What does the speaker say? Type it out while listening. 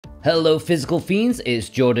Hello physical fiends, it's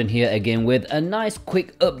Jordan here again with a nice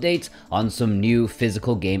quick update on some new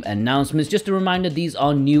physical game announcements. Just a reminder, these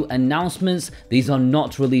are new announcements, these are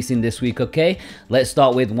not releasing this week, okay? Let's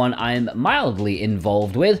start with one I'm mildly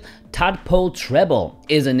involved with. Tadpole Treble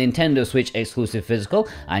is a Nintendo Switch exclusive physical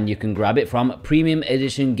and you can grab it from premium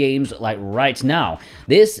edition games like right now.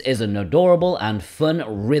 This is an adorable and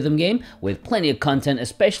fun rhythm game with plenty of content,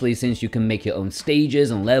 especially since you can make your own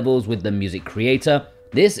stages and levels with the music creator.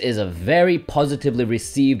 This is a very positively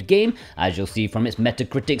received game, as you'll see from its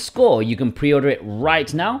Metacritic score. You can pre-order it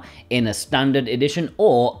right now in a standard edition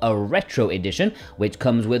or a retro edition, which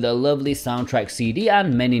comes with a lovely soundtrack CD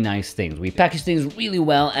and many nice things. We package things really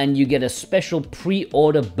well and you get a special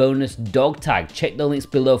pre-order bonus dog tag. Check the links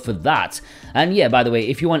below for that. And yeah, by the way,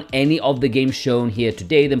 if you want any of the games shown here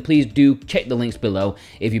today, then please do check the links below.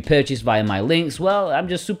 If you purchase via my links, well, I'm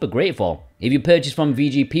just super grateful. If you purchase from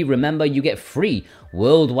VGP, remember you get free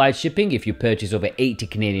worldwide shipping if you purchase over 80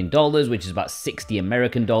 Canadian dollars, which is about 60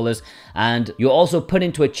 American dollars, and you're also put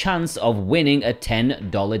into a chance of winning a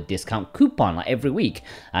 $10 discount coupon like every week,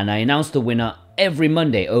 and I announce the winner every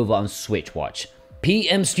Monday over on Switch Watch.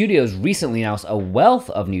 PM Studios recently announced a wealth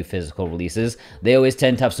of new physical releases. They always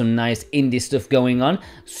tend to have some nice indie stuff going on.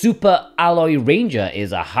 Super Alloy Ranger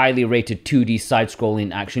is a highly rated 2D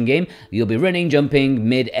side-scrolling action game. You'll be running, jumping,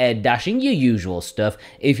 mid-air dashing, your usual stuff.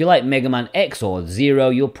 If you like Mega Man X or Zero,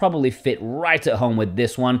 you'll probably fit right at home with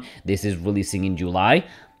this one. This is releasing in July.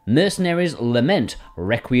 Mercenaries Lament,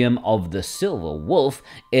 Requiem of the Silver Wolf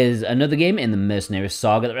is another game in the Mercenaries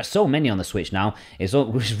saga. There are so many on the Switch now, it's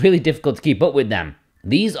really difficult to keep up with them.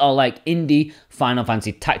 These are like indie Final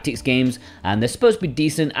Fantasy Tactics games, and they're supposed to be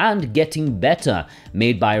decent and getting better.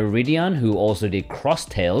 Made by Iridion, who also did Cross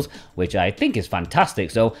Tales, which I think is fantastic,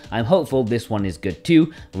 so I'm hopeful this one is good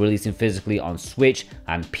too, releasing physically on Switch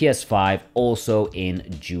and PS5 also in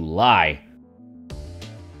July.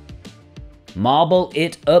 Marble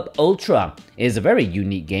It Up Ultra is a very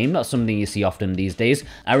unique game, not something you see often these days.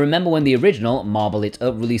 I remember when the original Marble It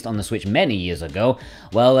Up released on the Switch many years ago.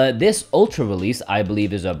 Well, this Ultra release I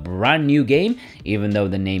believe is a brand new game, even though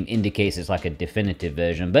the name indicates it's like a definitive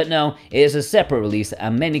version. But no, it is a separate release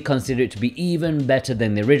and many consider it to be even better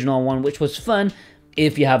than the original one, which was fun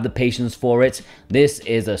if you have the patience for it. This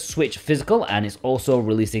is a Switch physical and it's also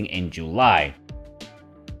releasing in July.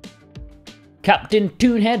 Captain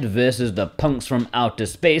Toonhead vs. the Punks from Outer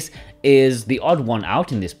Space is the odd one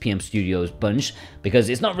out in this PM Studios bunch because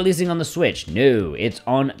it's not releasing on the Switch. No, it's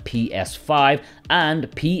on PS5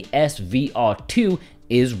 and PSVR 2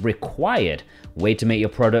 is required. Way to make your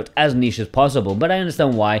product as niche as possible, but I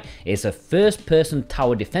understand why. It's a first-person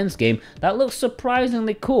tower defense game that looks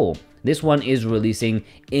surprisingly cool. This one is releasing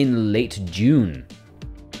in late June.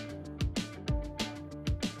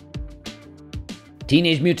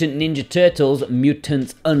 Teenage Mutant Ninja Turtles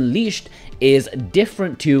Mutants Unleashed is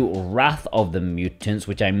different to Wrath of the Mutants,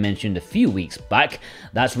 which I mentioned a few weeks back.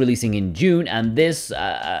 That's releasing in June, and this,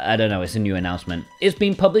 I don't know, it's a new announcement. It's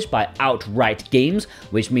been published by Outright Games,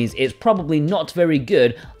 which means it's probably not very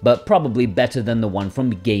good, but probably better than the one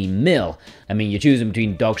from Game Mill. I mean, you're choosing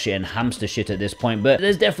between dog shit and hamster shit at this point, but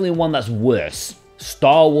there's definitely one that's worse.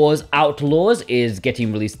 Star Wars Outlaws is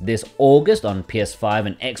getting released this August on PS5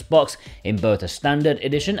 and Xbox in both a standard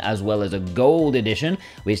edition as well as a gold edition,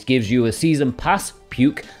 which gives you a season pass,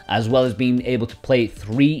 puke, as well as being able to play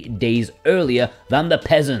 3 days earlier than the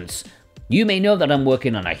peasants. You may know that I'm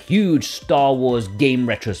working on a huge Star Wars game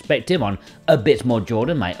retrospective on A Bit More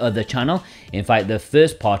Jordan, my other channel. In fact, the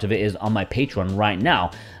first part of it is on my Patreon right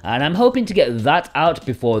now, and I'm hoping to get that out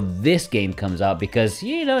before this game comes out because,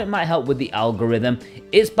 you know, it might help with the algorithm.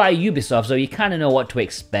 It's by Ubisoft, so you kind of know what to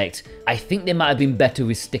expect. I think they might have been better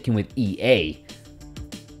with sticking with EA.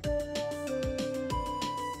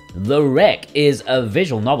 The Wreck is a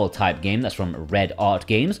visual novel type game that's from Red Art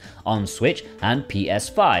Games on Switch and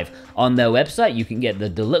PS5. On their website you can get the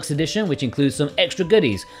deluxe edition, which includes some extra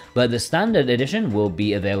goodies, but the standard edition will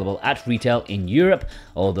be available at retail in Europe,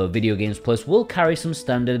 although Video Games Plus will carry some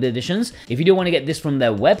standard editions. If you do want to get this from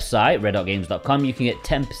their website, redartgames.com, you can get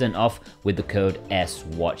 10% off with the code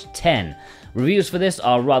SWATCH10. Reviews for this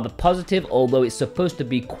are rather positive, although it's supposed to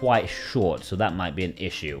be quite short, so that might be an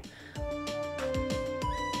issue.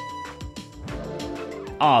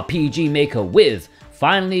 RPG Maker With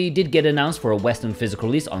finally did get announced for a Western physical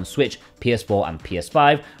release on Switch, PS4 and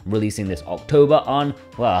PS5, releasing this October on,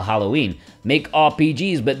 well, Halloween. Make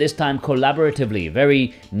RPGs, but this time collaboratively.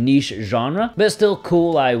 Very niche genre, but still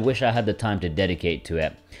cool. I wish I had the time to dedicate to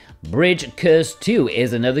it. Bridge Curse 2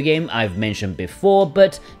 is another game I've mentioned before,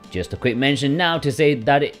 but just a quick mention now to say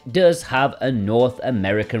that it does have a North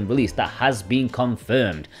American release that has been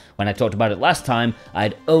confirmed. When I talked about it last time,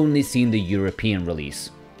 I'd only seen the European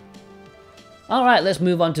release. Alright, let's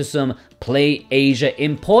move on to some Play Asia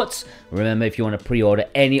imports. Remember, if you want to pre-order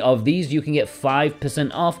any of these, you can get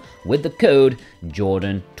 5% off with the code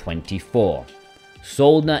Jordan24.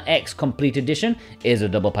 Soldner-X Complete Edition is a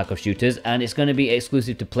double pack of shooters, and it's going to be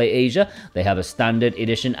exclusive to Play Asia. They have a standard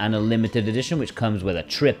edition and a limited edition, which comes with a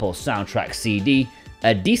triple soundtrack CD.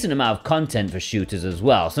 A decent amount of content for shooters as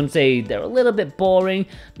well. Some say they're a little bit boring,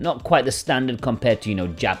 not quite the standard compared to,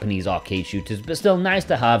 Japanese arcade shooters, but still nice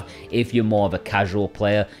to have if you're more of a casual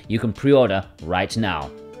player. You can pre-order right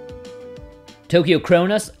now. Tokyo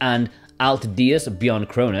Chronos and Altdeus Beyond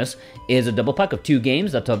Chronos is a double pack of 2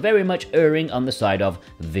 games that are very much erring on the side of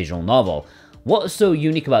visual novel. What's so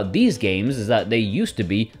unique about these games is that they used to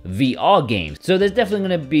be VR games, so there's definitely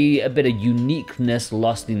going to be a bit of uniqueness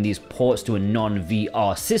lost in these ports to a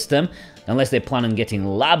non-VR system, unless they plan on getting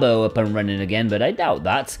Labo up and running again, but I doubt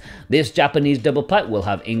that. This Japanese double pack will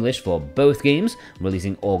have English for both games,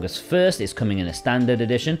 releasing August 1st. It's coming in a standard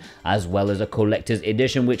edition, as well as a collector's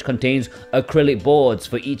edition which contains acrylic boards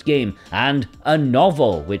for each game, and a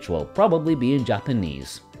novel, which will probably be in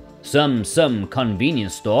Japanese. Some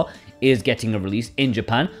convenience store is getting a release in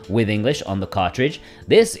Japan with English on the cartridge.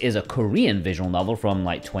 This is a Korean visual novel from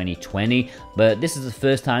 2020, but this is the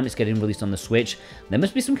first time it's getting released on the Switch. There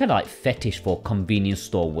must be some kind of fetish for convenience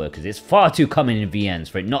store workers. It's far too common in VNs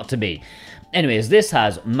for it not to be. Anyways, this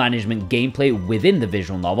has management gameplay within the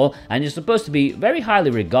visual novel and is supposed to be very highly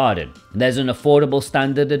regarded. There's an affordable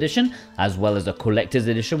standard edition as well as a collector's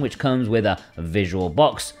edition which comes with a visual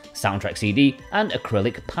box, soundtrack CD, and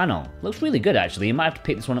acrylic panel. Looks really good actually. I might have to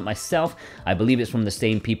pick this one up myself. I believe it's from the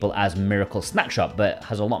same people as Miracle Snack Shop, but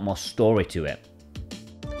has a lot more story to it.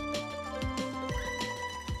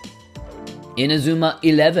 Inazuma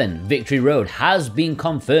 11 Victory Road has been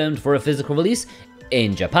confirmed for a physical release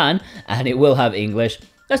in Japan, and it will have English.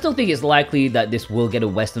 I still think it's likely that this will get a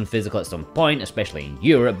Western physical at some point, especially in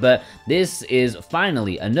Europe, but this is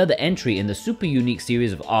finally another entry in the super unique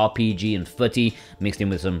series of RPG and footy, mixed in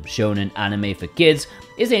with some shonen anime for kids.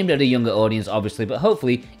 It's aimed at a younger audience obviously, but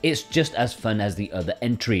hopefully it's just as fun as the other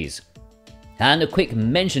entries. And a quick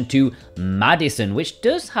mention to Madison, which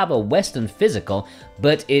does have a Western physical,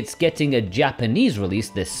 but it's getting a Japanese release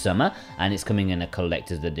this summer, and it's coming in a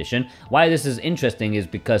collector's edition. Why this is interesting is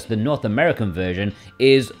because the North American version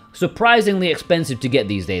is surprisingly expensive to get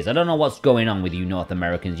these days. I don't know what's going on with you North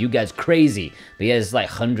Americans, you guys crazy, but yeah, it's like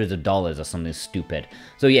hundreds of dollars or something stupid.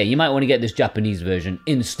 So yeah, you might want to get this Japanese version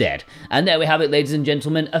instead. And there we have it, ladies and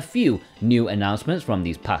gentlemen, a few new announcements from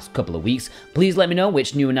these past couple of weeks. Please let me know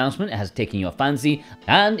which new announcement has taken your fancy,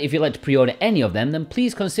 and if you'd like to pre-order any of them, then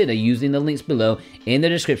please consider using the links below in the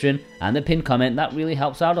description and the pinned comment. That really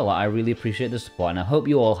helps out a lot. I really appreciate the support, and I hope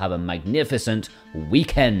you all have a magnificent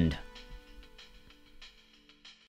weekend.